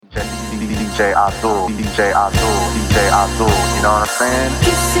DJ Abdul, DJ Abdul, DJ Abdul. You know what I'm saying?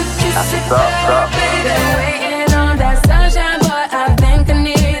 That's what's up, Been waiting on that sunshine, but I think I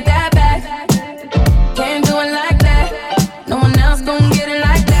need that back. Can't do it like that. No one else gon' get it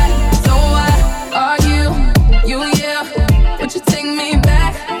like that. So why are you, yeah? Would you take me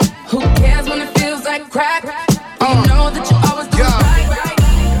back? Who cares when it feels like crack? You know that you always do right.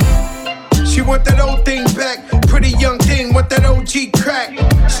 She want that old thing back. Pretty young thing, want that OG crack.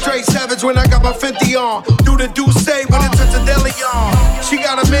 Straight savage when I got my 50 on. Do the say when it turns a deli on. She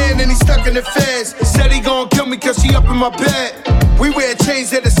got a man and he stuck in the feds. Said he gon' kill me cause she up in my bed. We wear chains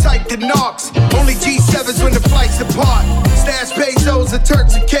that are psyched and knocks. Only G7s when the flights apart. Stash pesos and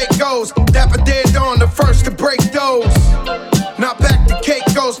Turks and Caicos. Dapper dead on the first to break those. Not back to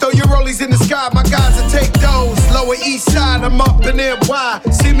Caicos. Throw your rollies in the sky, my guys will take those. Lower east side, I'm up in NY.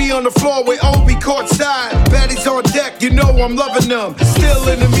 See me on the floor with Obi courtside. Baddies on deck, you know I'm loving them. Still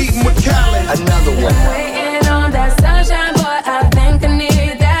in the meeting with Khaled. Another one. Waiting on that sunshine, but I think I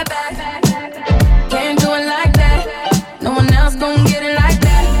need that back. Can't do it like that. No one else gon' get it like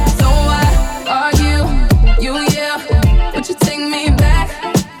that. So why are you, yeah? Would you take me back?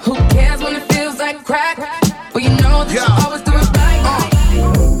 Who cares when it feels like crack? Well, you know that you always do it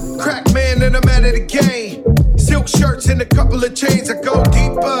right. Crack man and I'm out of the game. Silk shirts and a couple of chains. I go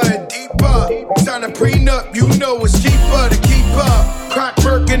deeper and deeper. Sign a prenup, you know it's cheaper to keep up. Crack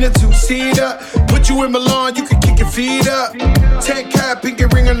Birkin and two-seater. Put you in Milan, you can kick your feet up. 10 cap, pinky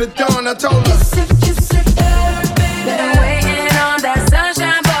ring on the dawn. I told her. Been waiting on that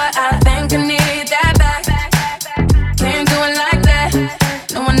sunshine, but I think I need that back. Can't do it like that.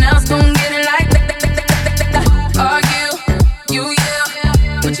 No one else gon' get it like that. Are you,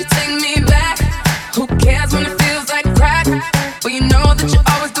 yeah? Would you take me back? Who cares when it feels like crack? Well, you know that you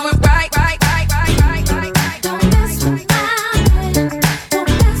always do it right. Don't mess with my boy. Don't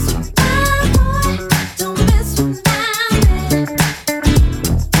mess with my boy. Don't mess with my boy.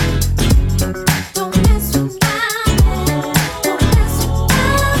 Don't mess with my boy. Don't mess with my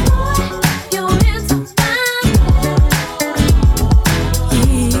boy. Your hands on my boy. He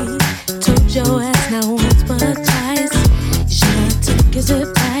told your ass not once but twice. You should've took his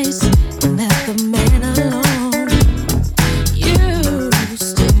advice and left the man alone. You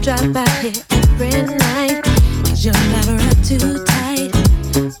still drive by here every night 'cause you're never up too tight.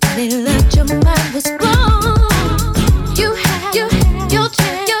 But he left your mind was blown. You had your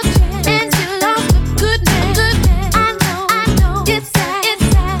chance and you lost a good man. I know it's sad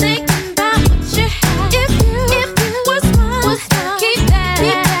thinking about what you had. If you was mine, keep that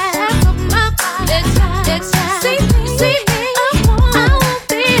off my mind. See me, I won't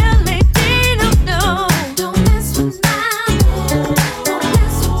be a lady, no. Don't mess with my boy. Don't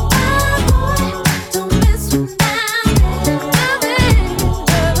mess with my boy. Don't mess with my boy.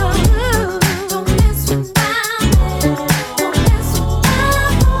 Don't mess with my boy. Don't mess with my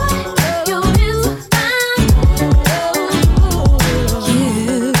boy. Your hands on my boy.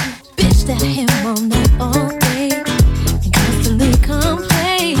 You bitched at him all night, all day, and constantly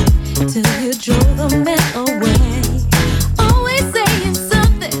complained till you drove the man away. Always saying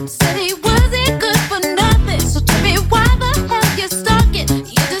something, said he wasn't good for nothing. So tell me why the hell you stalking?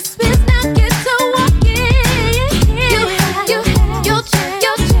 You dismissed, now get to walking. You had your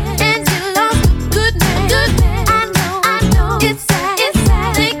chance and you lost a good man. I know it's sad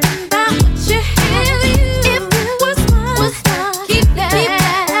thinking about what you had. If you was mine, keep that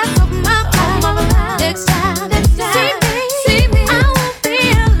off my mind. Next time, see me, I won't be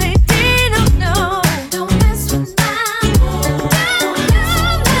a lady, no. Don't mess with my boy.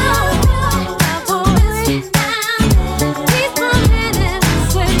 My boy. He's my man and I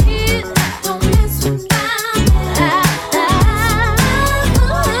swear don't mess with my boy.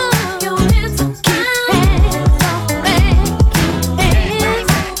 Your hands on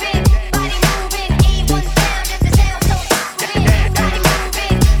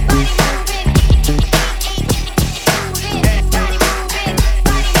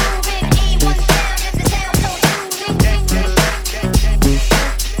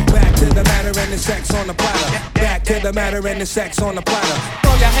Back to the matter and the sex on the platter. Back to the matter and the sex on the platter.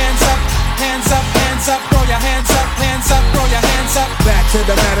 Throw your hands up, hands up, hands up. Throw your hands up, hands up, throw your hands up. Back to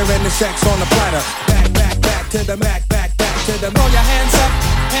the matter and the sex on the platter. Back to the back to the. Throw your hands up,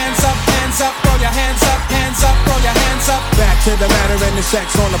 hands up, hands up. Throw your hands up, hands up, throw your hands up. Back to the matter and the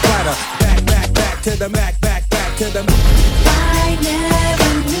sex on the platter. Back to the back to the. I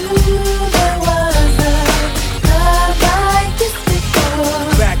never knew there was a love like this before.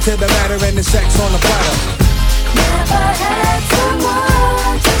 Back to the matter and the sex on the platter. Never had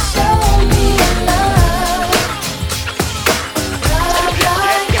someone to show me love. Love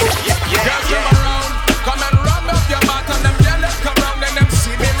like this.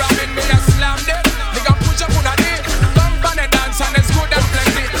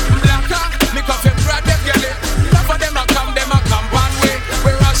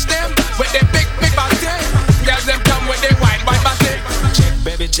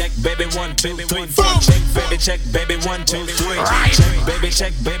 2, 3, 4. Check, baby, check, baby, 1, 2, 3. Check, baby,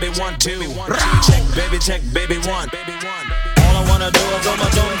 check, baby, 1, 2. Check, baby, check, baby, 1. All I wanna do is go my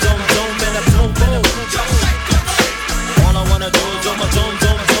zoom, zoom, zoom, in a boom, boom. All I wanna do is go my zoom,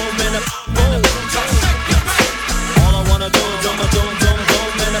 zoom, zoom, in a boom. All I wanna do is go my zoom, zoom,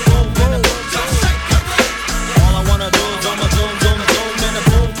 zoom, in a boom, boom. All I wanna do is go my zoom, zoom, zoom, in a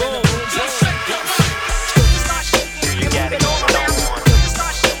boom, boom. You got it going on.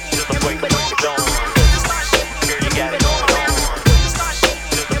 Just the way that you going. Girl, you got it going on.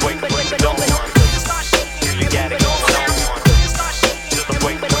 Just the way that you going. Girl, you got it going on. Just the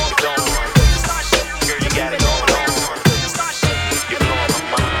way that you going. Girl, you got it going on. You blowing my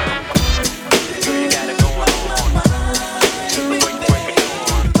mind. Girl, you got it going on. Just the way that you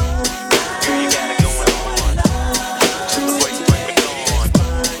going. Girl, you got it going on. Just the way that you going.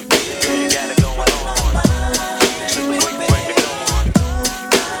 Girl, you got it going on. Just the way that you going.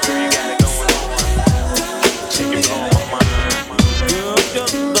 Girl, you got it going on. You blowing my mind. Your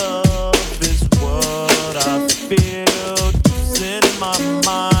love is what I feel. It's in my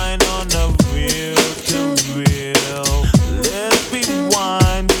mind on the real to real. Let's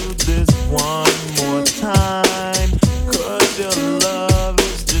rewind to this one more time. 'Cause your love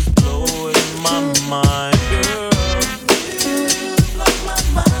is just blowing my mind, girl.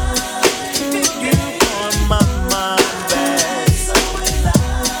 You on my mind back.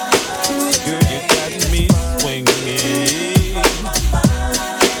 Girl, you got me swinging.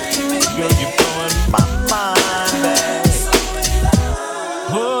 Girl, you blowing my mind back.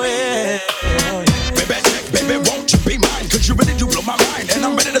 Oh yeah. Baby, check, baby, won't you be mine? 'Cause you really do blow my mind, and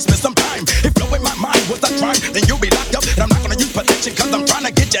I'm ready to spend some time. If blowing my mind was a crime, then you'll be locked up. And I'm not gonna use protection 'cause I'm trying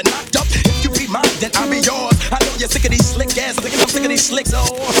to get you knocked up. If you be mine, then I'll be yours. I know you're sick of these slick ass niggas, I'm sick of these slicks.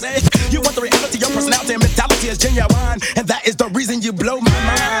 Oh, say you want the reality, your personality and mentality is genuine, and that is the reason you blow my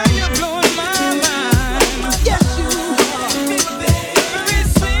mind. You're blowing my mind. Yes, you are. Every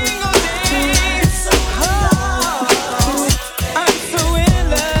single day. Oh, I'm so in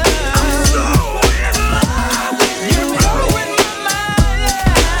love. You're blowing my mind.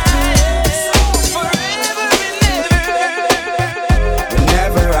 Forever and ever.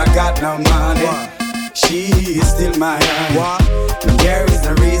 Whenever I got no money, she is still my honey. And there is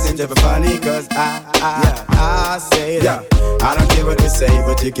no reason to be funny, 'cause I say that. I don't care what you say,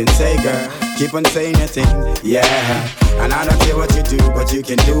 but you can say, girl. Keep on saying your thing, yeah. And I don't care what you do, but you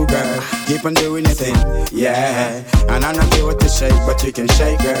can do, girl. Keep on doing your thing, yeah. And I don't care what you shake, but you can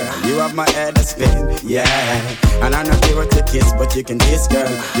shake, girl. You have my head to spin, yeah. And I don't care what you kiss, but you can kiss, girl.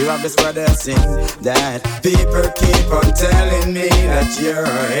 You have this word to sing, that people keep on telling me that you're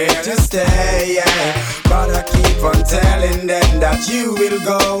here to stay, yeah. But I keep on telling them that you will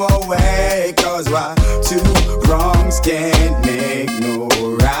go away. 'Cause why? Two wrongs can't make no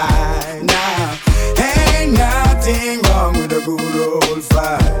right. Now, ain't nothing wrong with a good old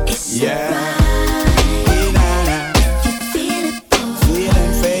fight. It's yeah. alright if you feel it, boy.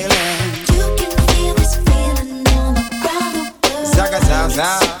 Feeling. You can feel this feeling all around the world. Zaga, zaga,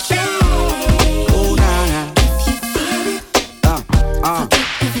 zaga. Okay. Ooh, nah, nah. If you feel it, forget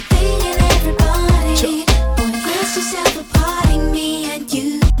everything and everybody. Boy, let's just have a party, me and you.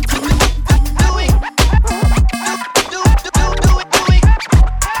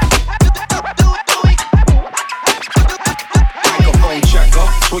 Microphone checker,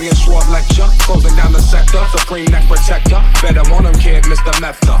 William Schwartz lecture, closing down the sector, supreme neck protector. Better want him, kid, Mr.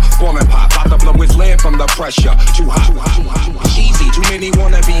 Mefta. Ballin' pop, about to blow his lid from the pressure. Too hot, easy. Too many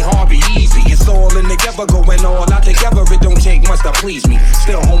wanna be Harvey, easy. It's all in together, going all out together. It don't take much to please me.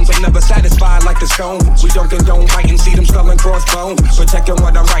 Still, homes ain't never satisfied like the stone. We don't condone fighting, see them skull and crossbones. Protecting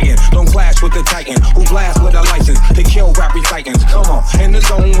what I'm writing, don't clash with the titan. Who blast with a license to kill rap recitants. Come on, in the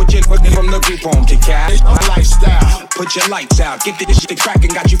zone with your foot from the group home to cash. My lifestyle, put your lights out, get this shit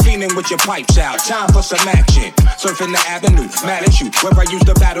cracking, got you feeling with your pipes out. Time for some action, surfing the avenue, mad at you. Where I used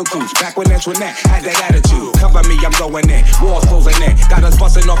to battle cruise, back when Antoinette had that attitude. Cover me, I'm going in, walls closing in. Got us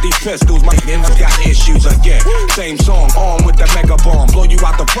busting off these pistols, my niggas got issues again. Same song, armed with the mega bomb, blow you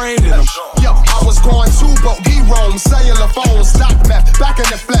out the frame, then I'm Yo, I was going to boat, D-Rome, cellular phones, stock meth, back in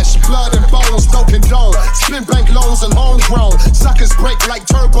the flesh, blood and bones, no condone. Spin bank loans and homegrown. Suckers break like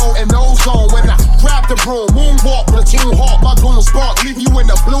turbo and ozone. When I grab the broom, moonwalk, platoon hawk, my goon spark, leave you in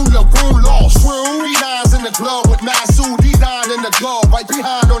the blue lagoon lost. True, D9's in the glove with Masu, D9 in the glove, right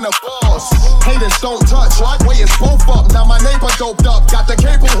behind on the balls. Haters don't touch, right? Way it's both up. Now my neighbor doped up, got the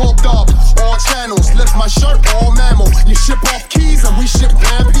cable hooked up. All channels, lift my shirt, all mammal. You ship off keys and we ship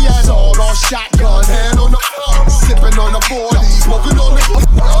grand piano. All on shotgun, hand on the floor, sipping on the 40, smoking on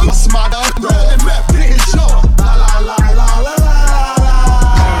the smart up, and rap, hitting jump. La la la la la la la.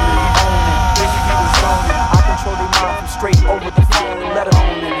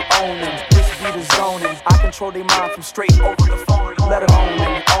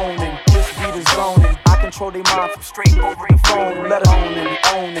 straight over the phone. Let her own and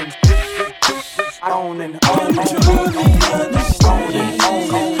own and own and own and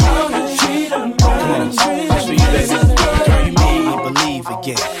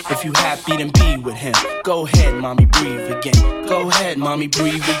again. If you happy, then be with him. Go ahead, mommy, breathe again. Go ahead, mommy,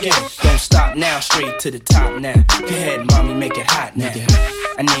 breathe again. Don't stop now, straight to the top now. Go ahead, mommy, make it hot now.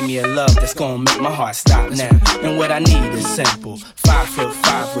 I need me a love that's gonna make my heart stop now. And what I need is simple.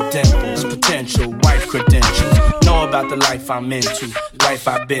 5'5" with dimples, potential wife credentials. Know about the life I'm into, life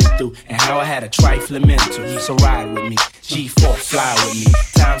I've been through, and how I had a trifling mental. So ride with me, G4, fly with me.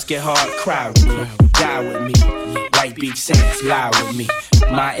 Times get hard, cry with me, die with me. White Beach Sands, lie with me.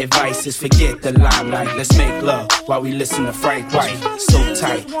 My advice is forget the limelight. Let's make love while we listen to Frank White. So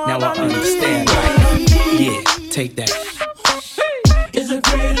tight, now I understand life. Yeah, take that. Is a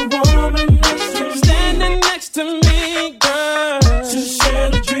greater woman next to me, standing next to me, girl, to share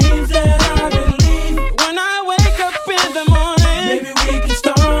the dreams that I believe. When I wake up in the morning, maybe we can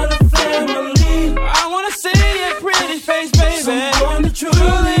start a family. I wanna see your pretty face, baby. Someone that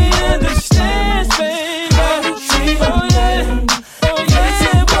truly understands, baby. Oh yeah, oh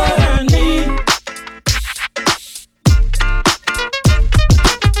yeah, what I need.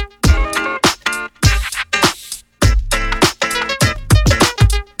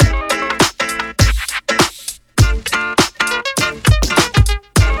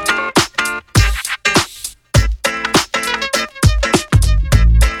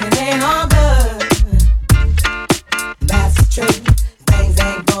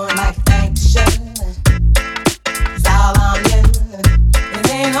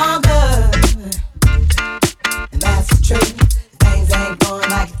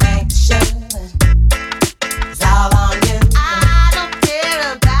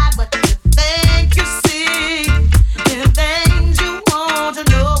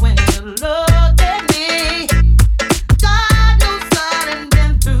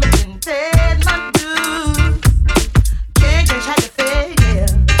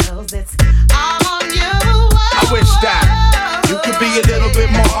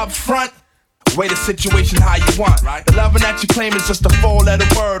 Situation how you want, right? The loving that you claim is just a 4-letter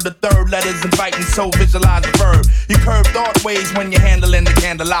word. The third letter's inviting, so visualize the verb. You curve thought ways when you're handling the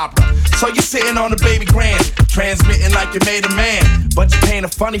candelabra. So you're sitting on a baby grand, transmitting like you made a man. But you paint a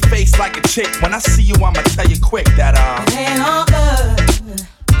funny face like a chick. When I see you, I'ma tell you quick that it ain't all good,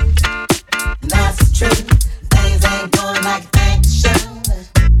 that's the truth. Things ain't going like you think they should.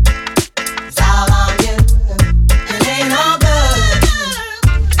 It's all on you. It ain't all good.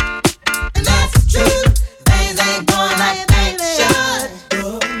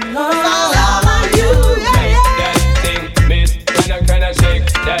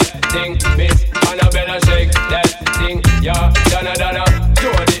 Yeah, Donna,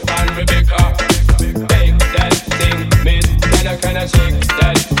 Jody and Rebecca. Make that thing, miss. Can I shake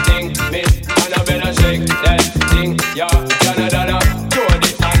that thing, miss? And I better shake that thing, yeah, Donna.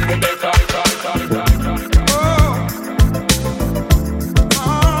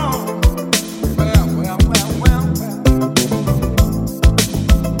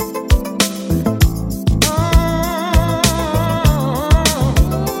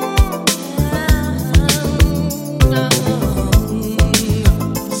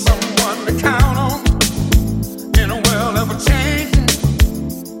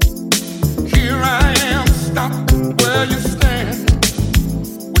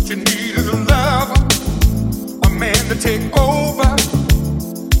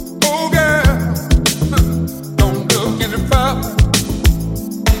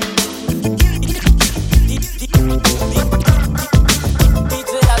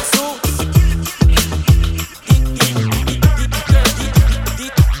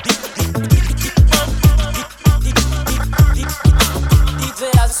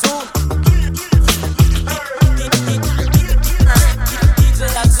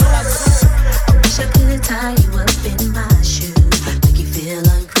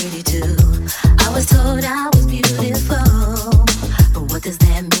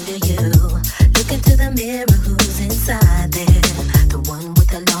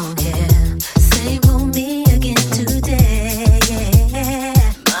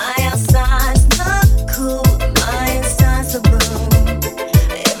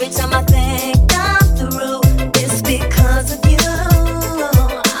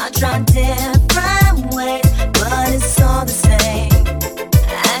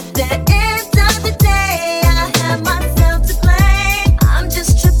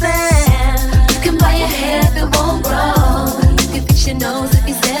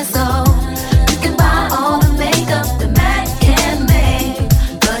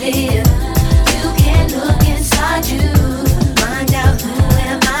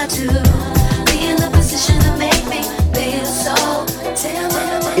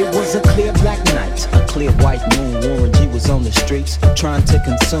 streets, trying to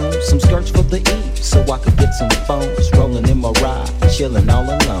consume some skirts for the E, so I could get some phones. Rolling in my ride, chilling all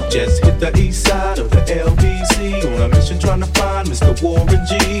alone. Just hit the east side of the LBC on a mission trying to find Mr. Warren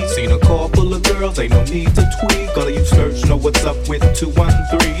G. Seen a car full of girls, ain't no need to tweak. All of you skirts know what's up with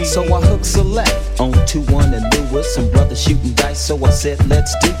 213. So I hooked select on 21 and Lewis. Some brothers shooting dice, so I said,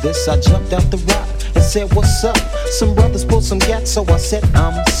 let's do this. I jumped out the ride and said, what's up? Some brothers pulled some gats, so I said,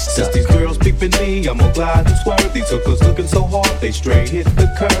 I'm stuck. Since these girls peeping me, I'm gonna glide and swerve. These hookers looking so hard, they straight hit the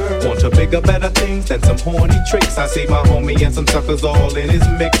curve. Want to bigger, better things than some horny tricks. I see my homie and some suckers all in his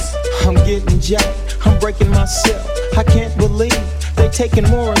mix. I'm getting jacked, I'm breaking myself. I can't believe they taking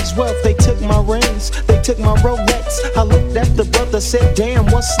Warren's wealth. They took my rings, they took my Rolex. I looked at the brother, said, damn,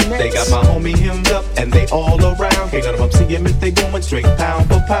 what's next? They got my homie hemmed up and they all around. Can't none of them see him if they going straight pound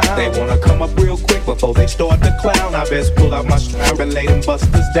for pound. They wanna come up real quick before they start to clown. I best pull out my strap and lay them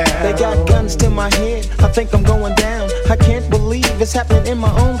busters down. They got guns to my head, I think I'm going down. I can't believe it's happening in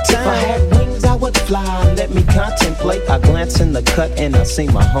my own town. If I had wings, I would fly, let me contemplate. I glance in the cut and I see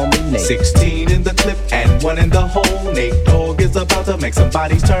my homie Nate. 16 in the clip and 1 in the hole. Nate Dogg is about to make some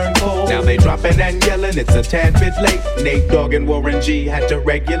bodies turn cold. Now they dropping and yelling, it's a tad bit late. Nate Dogg and Warren G had to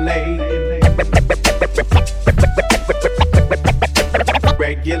regulate.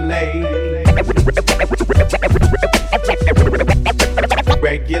 Regulate.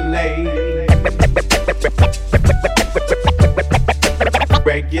 Regulate.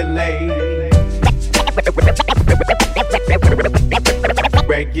 Regulate.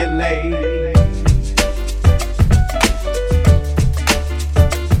 Regulate.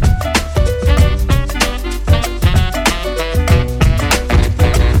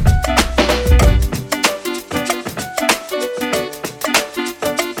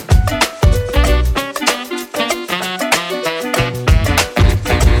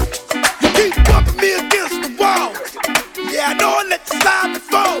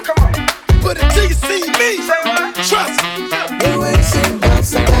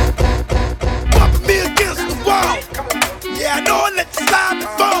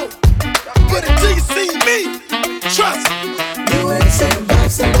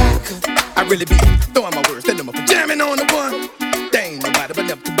 Really be throwing my words, sending them up, jamming on the one. They ain't nobody but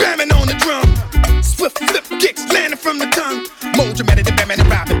them bamming on the drum. Swift flip kicks landing from the tongue. More dramatic than Batman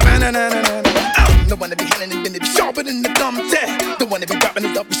and Robin. I'm the one to be handling it, then it be sharper than the thumbtack. The one to be dropping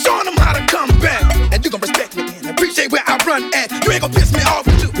it up and showing them how to come back. And you gon' respect me and appreciate where I run at. You ain't gon' piss me off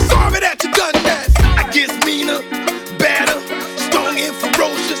with you. Sorry that you done that. I get meaner, badder, strong and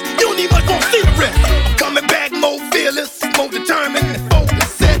ferocious. You don't even want to see the rest. I'm coming back more fearless, more determined and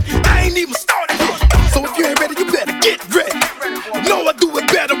focused. I ain't even started yet. So if you ain't ready, you better get ready. Know I do it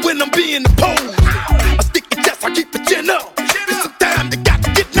better when I'm being opposed. I stick your chest, I keep your chin up. It's some time they got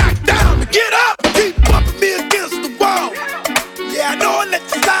to get knocked down to get up. Keep bumping me against the wall. Yeah, I know I let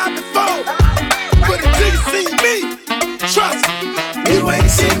you slide before. But until you see me, trust me, you ain't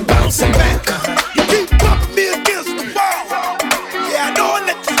seen bouncing back. You keep bumping me against the wall. Yeah, I know I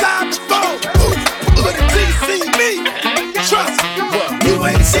let you slide before. But until you see me, trust me, you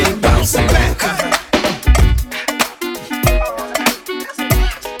ain't seen bouncing back.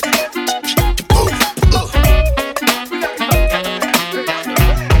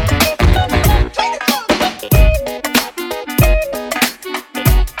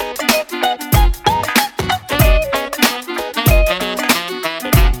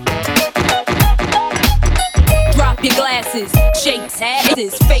 Drop your glasses, shakes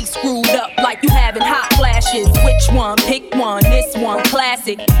asses, face screwed up like you having hot flashes. Which one? Pick one. This one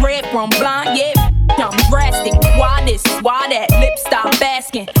classic. Red from blind, yeah. I'm drastic. Why this? Why that? Lip stop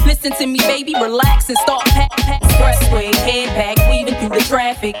basking. Listen to me, baby, relax and start pack. Expressway, head back, weaving through the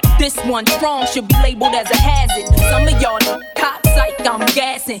traffic. This one strong should be labeled as a hazard. Some of y'all caught psych, I'm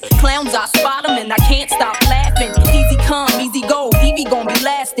gassing. Clowns, I spot them and I can't stop laughing. Easy come, easy go, Evie gon' be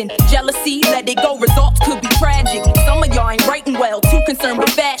lasting. Jealousy, let it go, results could be tragic. Some of y'all ain't writing well, too concerned with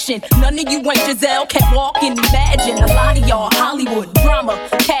fashion. None of you ain't Giselle, can't walk and imagine. A lot of y'all Hollywood drama,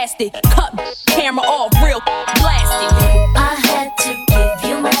 cast it, cut camera off, real blasted. I had to give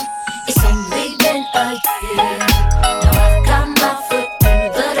you more. It's only been a year. Now I've got my foot through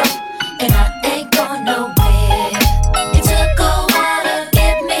the door, and I ain't going nowhere. It took a while to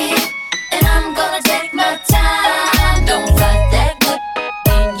get me, and I'm gonna take my time. Don't fight that good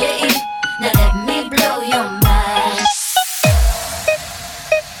in your ear. Now let me blow your mind.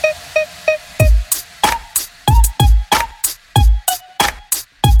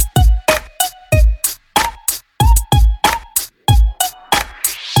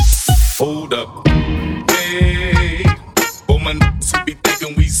 Hold up, hey, woman, we be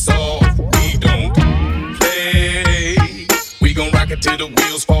thinking we soft, we don't play. We the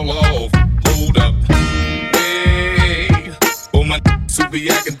wheels fall off. Hold up, hey, oh my who be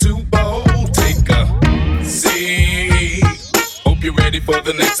acting too bold. Take a seat. Hope you're ready for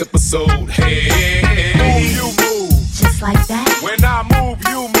the next episode. Hey, move, you move, just like that. When I move,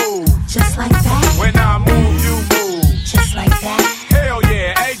 you move, just like that. When I move, you move, just like that. Hell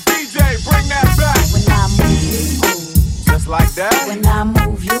yeah, hey DJ, bring that back. When I move, you move, just like that. When I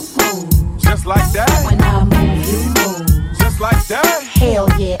move, you move, just like that. When I move, you move, just like that. Hell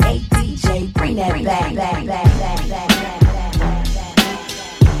yeah, hey DJ, bring that back, back, back, back, back, back.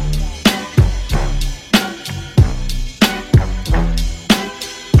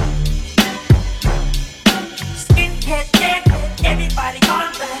 Everybody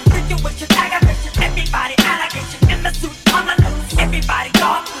gone bad. Situation, aggravation, everybody allegation. In the suit, on the loose, everybody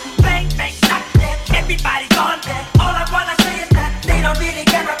gone. Bang, bang, shot dead, everybody gone bad. All I wanna say is that they don't really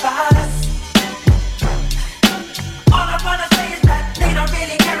care about us. All I wanna say is that they don't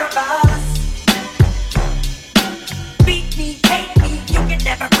really care about us. Beat me, hate me, you can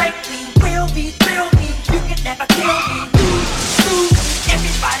never break me. Will me, thrill me, you can never kill me. Lose,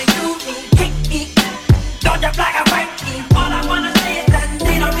 everybody do me, hate me. Don't you flag a right me. All I wanna say is that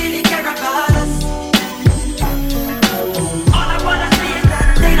they don't really care about us. All I wanna say is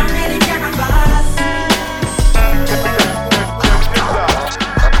that they don't really care about us.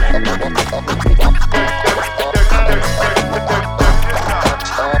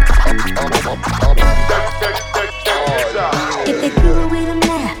 If they threw away the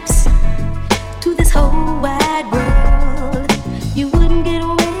maps to this whole wide world, you wouldn't get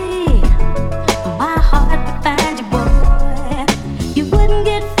away. My heart would find you, boy. You wouldn't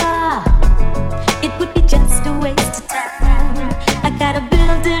get far. It would be just a waste of time. I got a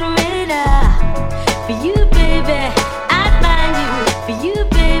built-in radar for you, baby. I'd find you for you,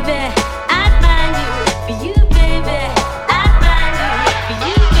 baby. I'd find you for you, baby. I'd find you for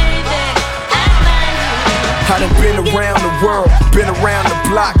you, baby. I'd find you. I done been around the world, been around the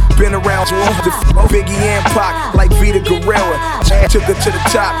block, been around the Biggie and Pac, like Vita Guerrero. Took her to the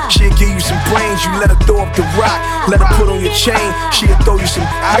top, she'll give you some brains, you let her throw up the rock. Let her put on your chain, she'll throw you some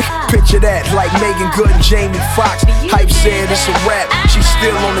ice. Picture that, like Megan Good and Jamie Foxx. Hype said it's a rap, she's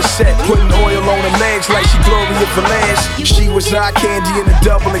still on the set, putting oil on her legs like she Gloria Valance. She was eye candy in a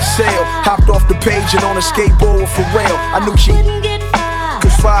double XL, hopped off the page and on a skateboard for real. I knew she,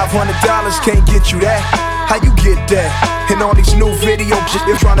 cause $500 can't get you that. How you get that? And all these new videos,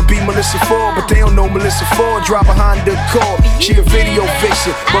 they're trying to be Melissa Ford, but they don't know Melissa Ford. Drive behind the car, she a video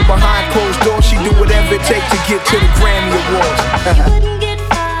vixen, but behind closed doors, she do whatever it takes to get to the Grammy Awards.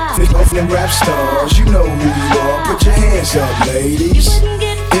 Them rap stars, you know who you are. Put your hands up, ladies.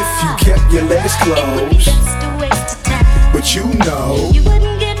 If you kept your legs closed, but you know.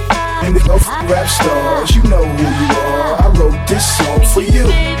 And the rap stars, you know who you are. I wrote this song for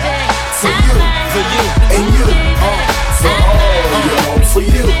you. For you, for you, and you, for all y'all, for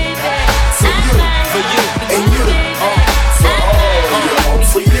you, for you, for you, and you, for all y'all,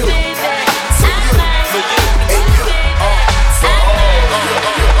 for you, for you, for you, and you, for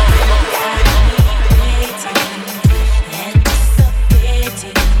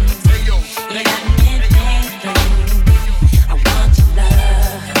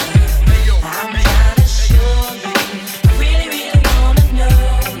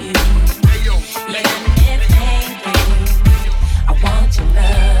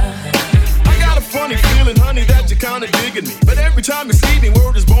kinda digging me, but every time you see me,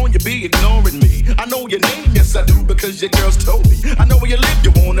 word is born, you be ignoring me. I know your name, yes I do, because your girls told me. I know where you live,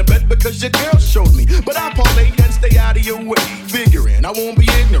 you wanna bet, because your girl showed me. But I parlay and stay out of your way, figuring I won't be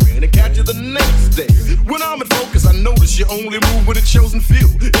ignorant and catch you the next day. When I'm in focus, I notice you only move with a chosen few.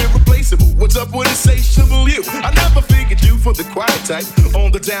 Irreplaceable, what's up with insatiable you? I never figured you for the quiet type,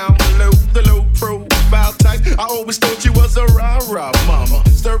 on the down low, the low profile type. I always thought you was a rah-rah mama,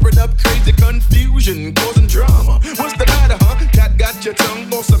 stirring up crazy confusion, causing drama. What's the matter, huh? Cat got your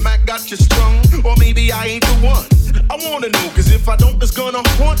tongue, or some Mac got you strung, or maybe I ain't the one. I wanna know, cause if I don't, it's gonna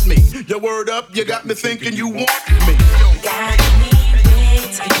haunt me. Your word up, you got me thinking you want me. Got me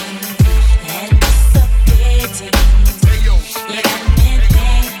waiting, anticipating. You got me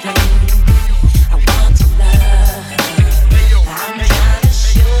thinking, I want your love. I'm trying to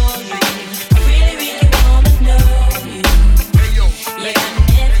show you, I really, really wanna know you. You got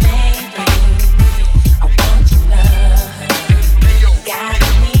me thinking, I want your love. Got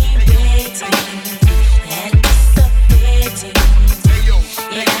me waiting, anticipating. You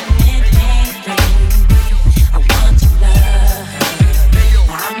got me thinking, I want your love.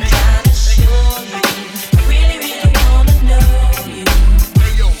 I'm trying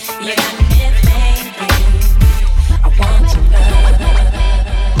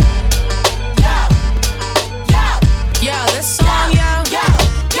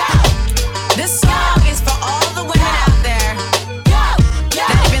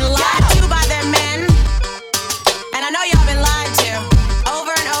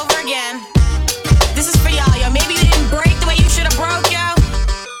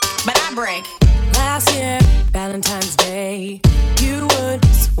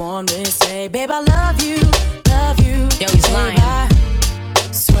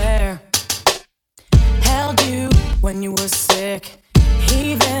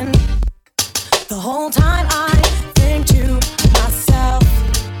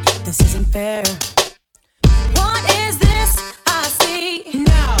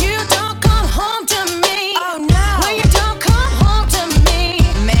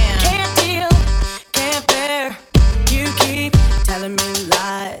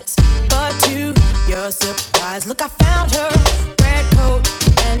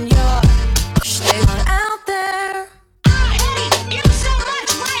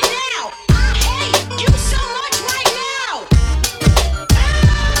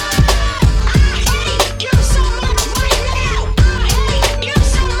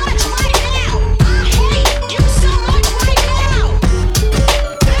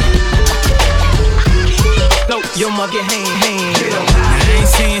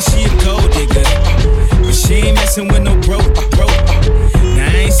messing with no broke. Now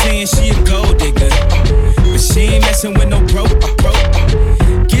I ain't saying she a gold digger, but she ain't messing with no broke.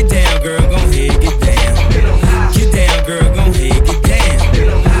 Get down, girl, gon' head, get down. Get down, girl, gon' head, get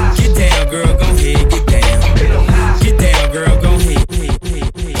down. Get down, girl, gon' head, get down. Get down, girl, gon' head.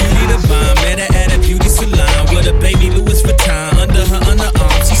 Beauty the bomb, met her at a beauty salon with a baby Louis Vuitton under her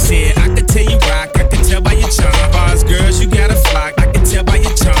underarm. She said, I could tell you rock, I could tell by your charm. Bars, girls, you got a flock, I could tell by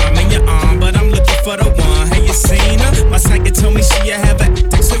your charm and your arm, but I'm looking for the one. Have you seen her? My psychic told me she have a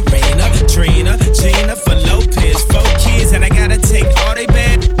Serena, Trina, Gina for Lopez, 4 kids, and I gotta take all they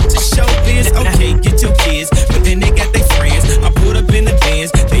bad to show biz. Okay, get your kids, but then they got their friends. I put up in the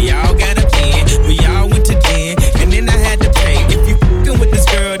bins, they all got a bin. We all went to den, and then I had to pay. If you fucking with this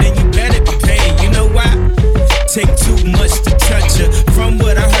girl, then you better be paid. You know why? Take too much to touch her. From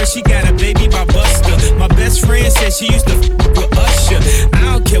what I heard, she got a baby by Buster. My best friend said she used to with Usher.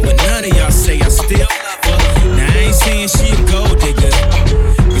 I don't care what none of y'all say, I still love her. Now I ain't saying she a gold digger,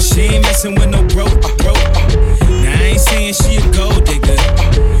 but she ain't messing with no broke. Now I ain't saying she a gold digger,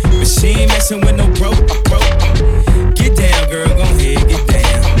 but she ain't messing with no broke. Get down, girl, gon' head, get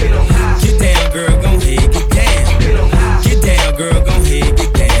down. Get down, girl, gon' head, get down. Get down, girl, gon' head,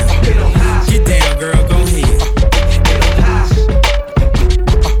 get down. Get down, girl, gon' head.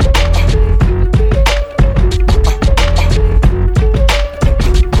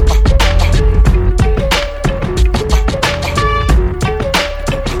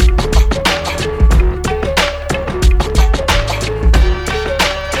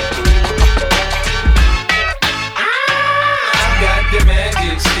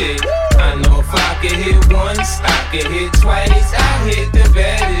 I can hit twice, I hit the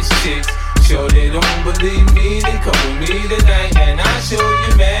baddest chicks. Sure they don't believe me, then come with me tonight and I'll show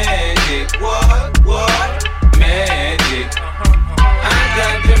you magic. What? Magic. I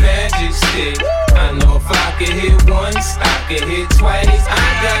got the magic stick. I know if I can hit once, I can hit twice. I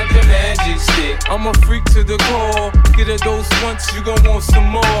got the magic stick. I'm a freak to the core. Get a dose once, you gon' want some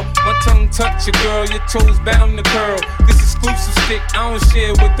more. My tongue touch your girl, your toes bound to curl. This exclusive stick, I don't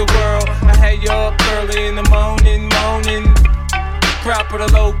share with the world. I had you up early in the morning. Proper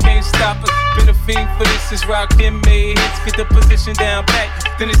the low, can't stop us. Been a fiend for this, is rockin' made hits. Get the position down pat,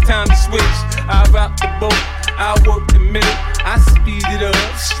 then it's time to switch. I rock the boat, I work the middle. I speed it up,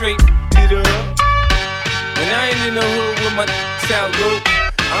 straight it up. When I ain't in the hood with my out low,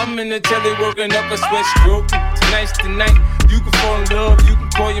 I'm in the telly working up a sweat stroke. Tonight's the night, you can fall in love. You can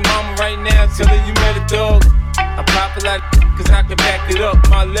call your mama right now, tell her you met a dog. I pop it like, cause I can back it up.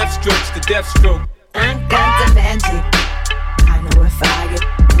 My left stroke's the death stroke. I got the magic. I know if I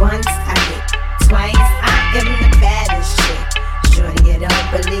get once, I get twice. I am the baddest chick. Shorty, you don't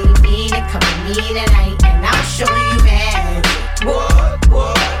believe me, then come with me tonight and I'll show you magic. What?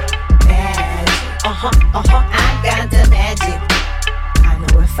 Magic. I got the magic. I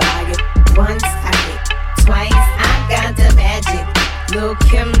know if I get once, I get twice. I got the magic. Lil'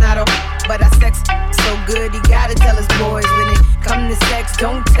 Kim not a, but I sex so good, he gotta tell his boys when it come to sex,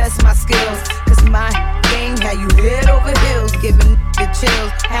 don't test my skills. Cause my game had you head over heels, giving the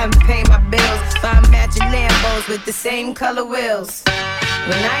chills, haven't paid my bills. Buy matching Lambos with the same color wheels.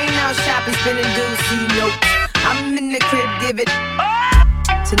 When I ain't out shopping, spending doozy, nope. I'm in the crib, give it.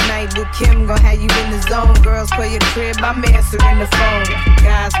 Tonight, Lil' Kim gon' have you in the zone. Girls call your crib, I'm answering the phone.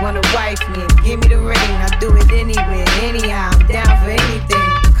 Guys wanna wife me, give me the ring. I do it anywhere, anyhow, I'm down for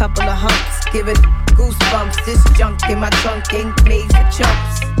anything. Couple of humps, give it goosebumps. This junk in my trunk ain't made for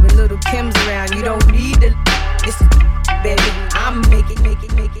chumps. When Little Kim's around, you don't need the this, baby. I'm making.